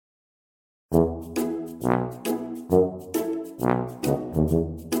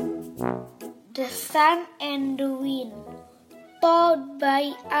The Sun and the Wind, told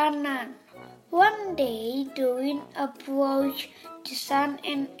by Anand. One day the wind approached the sun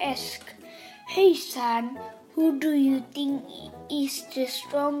and asked, "Hey sun, who do you think is the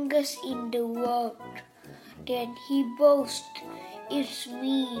strongest in the world?" Then he boasted, "It's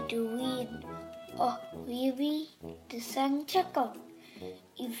me, the wind." "Oh, really?" the sun chuckled.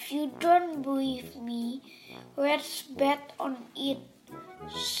 "If you don't believe me, let's bet on it,"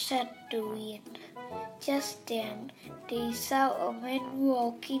 said the wind. Just then they saw a man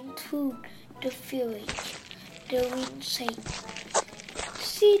walking through the village. The wind said,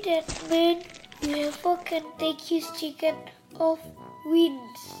 "See that man? Whoever can take his jacket off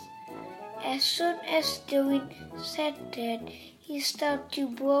wins." As soon as the wind said that, he started to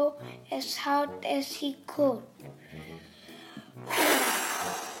blow as hard as he could.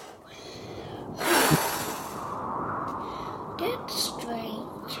 "That's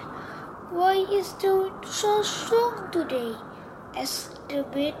strange. Why is the wind so strong today?" asked the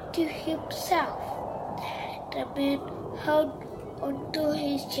man to himself. The man held onto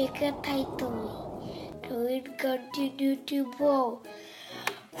his jacket tightly. The wind continued to blow.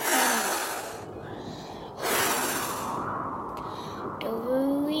 The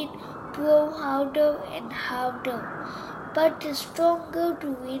wind blew harder and harder, but the stronger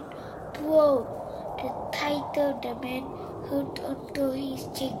the wind blew, the tighter the man held onto his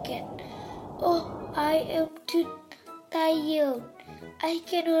jacket. "Oh, I am too tired. I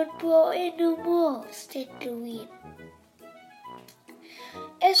cannot blow anymore," said the wind.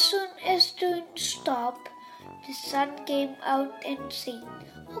 As soon as the wind stopped, the sun came out and said,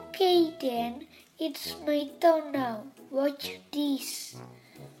 "Okay then, it's my turn now. Watch this."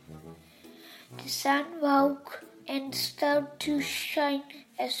 The sun woke and started to shine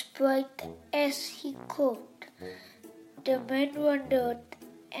as bright as he could. The man wondered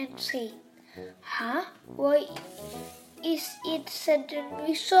and said, "Huh? Why is it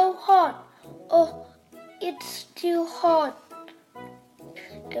suddenly so hot? Oh, it's still hot."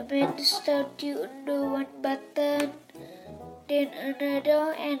 The man started to undo one button, then another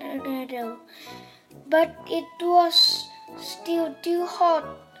and another. But it was still too hot,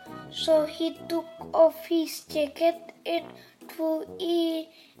 so he took off his jacket and threw it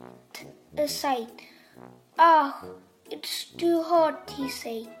aside. "Ah, it's too hot," he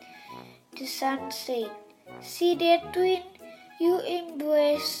said. The sun said, "See that wind? You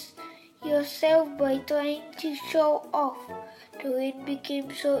embrace yourself by trying to show off." The wind became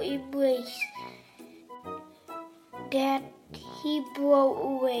so embraced that he blew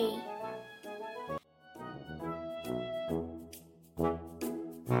away.